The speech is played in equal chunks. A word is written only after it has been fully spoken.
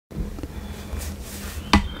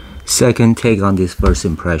Second take on this first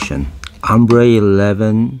impression. Ambre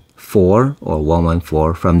 11-4 or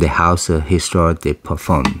 114 from the house of Histoires de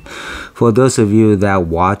Parfums. For those of you that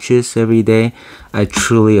watches every day, I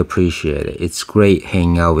truly appreciate it. It's great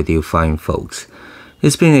hanging out with you fine folks.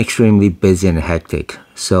 It's been extremely busy and hectic,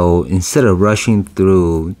 so instead of rushing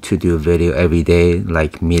through to do a video every day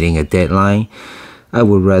like meeting a deadline, I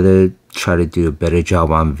would rather try to do a better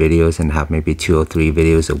job on videos and have maybe 2 or 3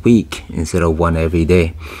 videos a week instead of 1 every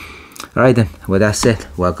day. Alright then, with that said,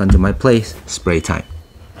 welcome to my place, spray time.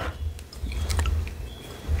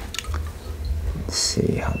 Let's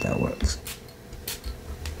see how that works.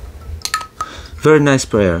 Very nice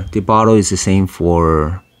sprayer. The bottle is the same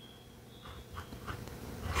for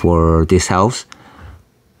this house.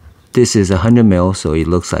 This is 100 ml, so it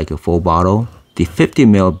looks like a full bottle. The 50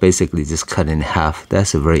 ml basically just cut in half.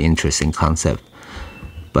 That's a very interesting concept.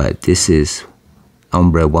 But this is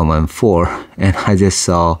Ambre 114, and I just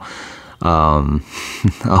saw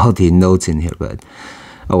all the notes in here, but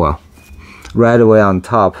oh well. Right away on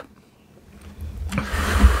top,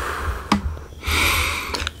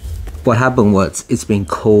 what happened was it's been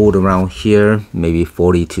cold around here, maybe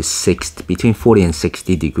 40 to 60, between 40 and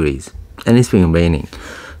 60 degrees, and it's been raining.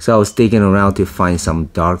 So I was digging around to find some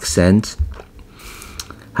dark scents.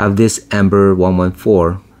 Have this Ambre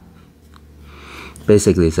 114.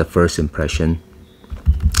 Basically, it's a first impression.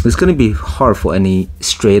 It's going to be hard for any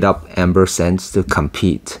straight up amber scents to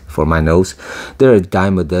compete for my nose. There are a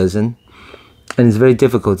dime a dozen, and it's very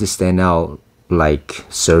difficult to stand out like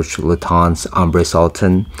Serge Lutens Ambre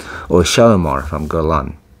Sultan or Shalimar from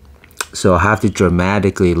Guerlain. So I have to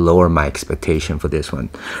dramatically lower my expectation for this one.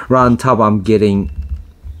 Right on top, I'm getting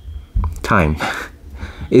thyme.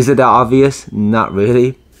 Is it that obvious? Not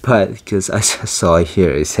really, but because I just saw it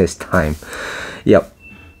here, it says thyme. Yep.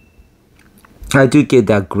 I do get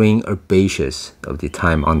that green herbaceous of the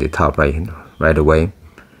thyme on the top right away.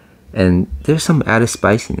 And there's some added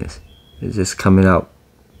spiciness. It's just coming out,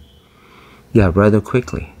 yeah, rather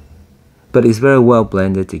quickly. But it's very well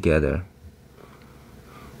blended together.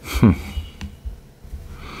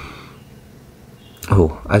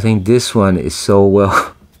 Oh, I think this one is so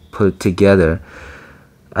well put together.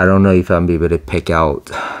 I don't know if I'll be able to pick out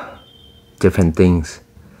different things.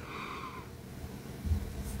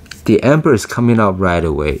 The amber is coming out right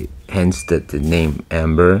away, hence the name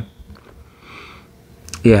Amber.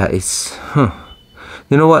 Yeah, it's, you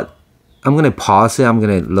know what? I'm going to pause it. I'm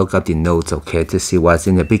going to look up the notes, okay, to see what's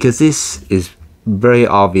in it. Because this is very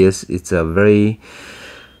obvious. It's a very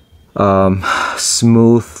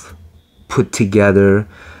smooth, put together.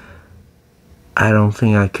 I don't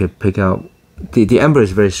think I could pick out. The amber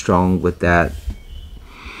is very strong with that.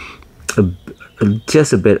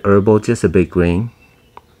 Just a bit herbal, just a bit green.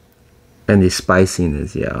 And the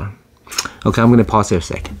spiciness, yeah. Okay, I'm going to pause here a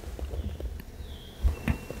second.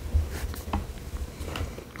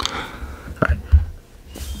 Alright.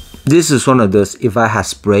 This is one of those, if I had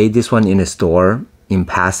sprayed this one in a store, in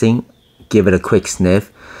passing, give it a quick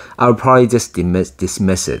sniff, I would probably just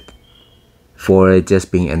dismiss it for it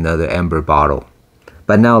just being another amber bottle.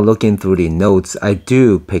 But now looking through the notes, I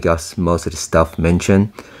do pick up most of the stuff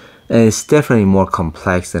mentioned. And it's definitely more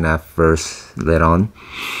complex than I first let on.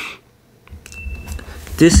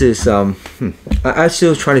 This is, I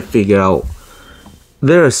still trying to figure out,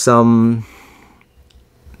 there are some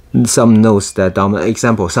notes that dominate,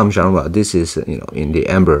 example, some genre, this is, you know, in the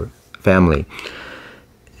amber family.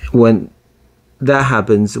 When that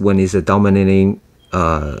happens, when it's a dominating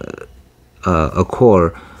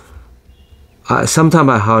accord, sometimes I have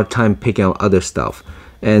a hard time picking out other stuff.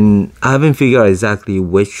 And I haven't figured out exactly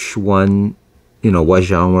which one, you know, what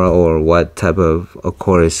genre or what type of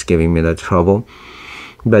accord is giving me the trouble.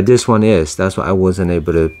 But this one is. That's why I wasn't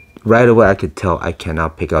able to. Right away, I could tell I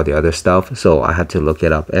cannot pick out the other stuff. So I had to look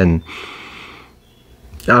it up. And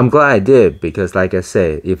I'm glad I did. Because like I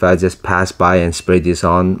said, if I just pass by and spray this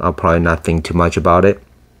on, I'll probably not think too much about it.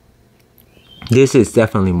 This is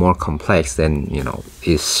definitely more complex than, you know,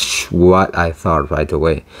 is what I thought right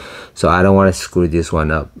away. So I don't want to screw this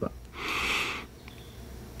one up.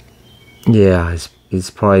 Yeah,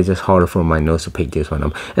 it's probably just harder for my nose to pick this one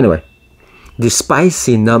up. Anyway. The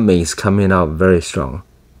spicy nutmeg is coming out very strong,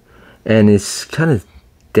 and it's kind of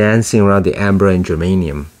dancing around the amber and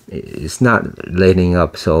geranium. It's not letting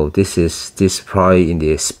up, so this probably in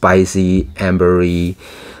the spicy ambery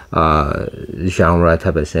genre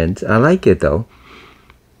type of scent. I like it though.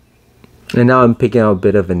 And now I'm picking out a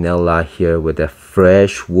bit of vanilla here with the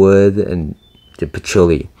fresh wood and the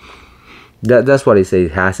patchouli. That's what it says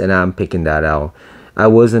it has, and I'm picking that out. I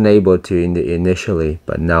wasn't able to initially,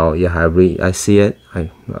 but now, yeah, I see it.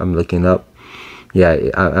 I'm looking up. Yeah,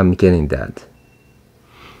 I'm getting that.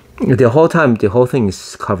 The whole time, the whole thing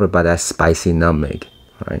is covered by that spicy nutmeg,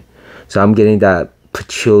 right? So I'm getting that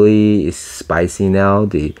patchouli is spicy now.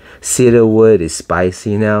 The cedarwood is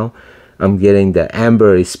spicy now. I'm getting the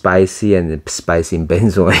amber is spicy and the spicy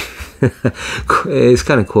benzoin. It's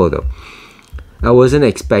kind of cool though. I wasn't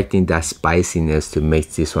expecting that spiciness to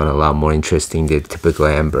make this one a lot more interesting than typical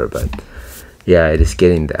amber, but yeah, it is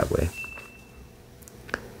getting that way.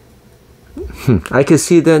 I can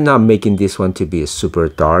see they're not making this one to be a super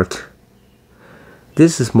dark.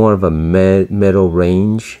 This is more of a middle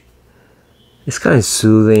range. It's kind of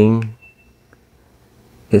soothing.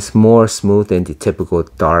 It's more smooth than the typical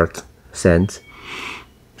dark scent.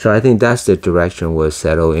 So I think that's the direction we'll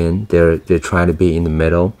settle in. They're trying to be in the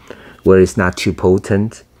middle, where it's not too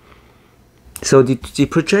potent. So the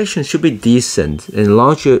projection should be decent, and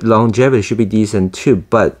longevity should be decent too,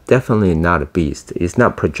 but definitely not a beast. It's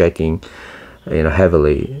not projecting,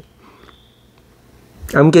 heavily.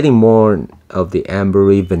 I'm getting more of the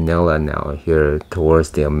ambery vanilla now here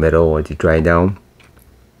towards the middle or the dry down.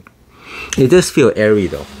 It does feel airy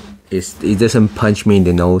though. It doesn't punch me in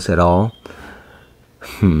the nose at all.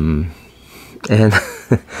 And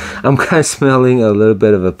I'm kind of smelling a little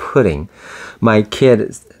bit of a pudding. My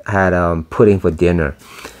kid had pudding for dinner,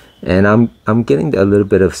 and I'm getting a little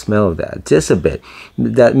bit of smell of that, just a bit.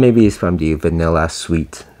 That maybe is from the vanilla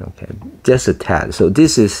sweet. Okay, just a tad. So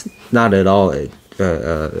this is not at all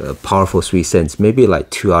a powerful sweet scent. Maybe like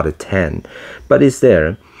 2 out of 10, but it's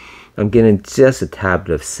there. I'm getting just a tad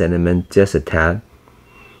of cinnamon, just a tad.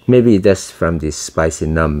 Maybe that's from this spicy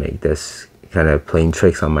nutmeg that's kind of playing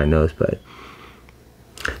tricks on my nose, but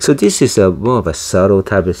so this is more of a subtle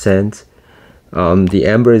type of scent. The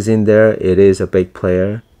amber is in there. It is a big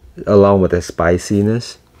player, along with the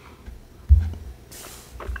spiciness.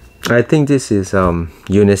 I think this is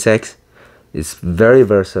unisex. It's very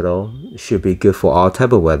versatile. It should be good for all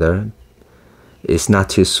type of weather. It's not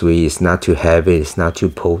too sweet. It's not too heavy. It's not too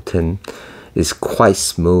potent. It's quite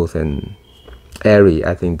smooth and airy.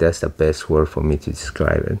 I think that's the best word for me to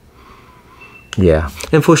describe it. Yeah,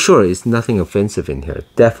 and for sure, it's nothing offensive in here.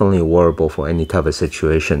 Definitely wearable for any type of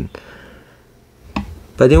situation.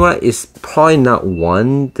 But you know what? It's probably not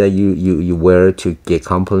one that you wear to get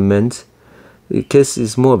compliments, because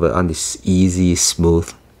it's more of on this easy, smooth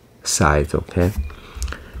side. Okay,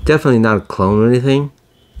 definitely not a clone or anything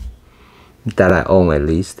that I own, at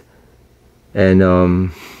least. And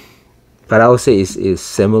but I would say it's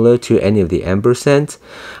similar to any of the amber scents.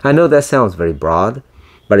 I know that sounds very broad,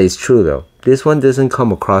 but it's true though. This one doesn't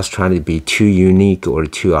come across trying to be too unique or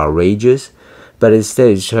too outrageous, but instead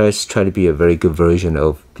it's just trying to be a very good version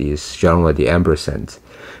of this genre, the amber scent.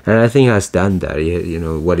 And I think it has done that,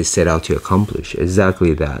 what it set out to accomplish.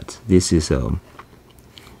 Exactly that. This is,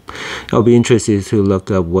 I'll be interested to look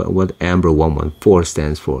up what Ambre 114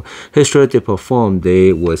 stands for. Histoires de Parfums,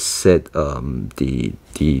 they would set the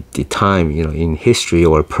time, in history,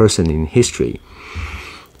 or a person in history.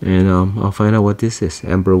 And I'll find out what this is.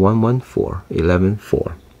 Ambre 114,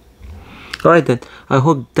 11-4. Alright then, I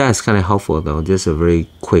hope that's kind of helpful though. Just a very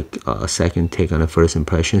quick second take on the first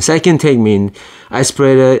impression. Second take means I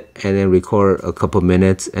sprayed it and then record a couple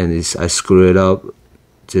minutes and I screwed it up.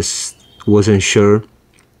 Just wasn't sure.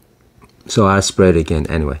 So I sprayed it again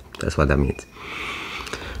anyway. That's what that means.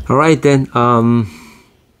 Alright then,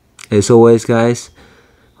 as always guys,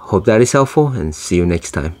 hope that is helpful and see you next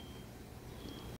time.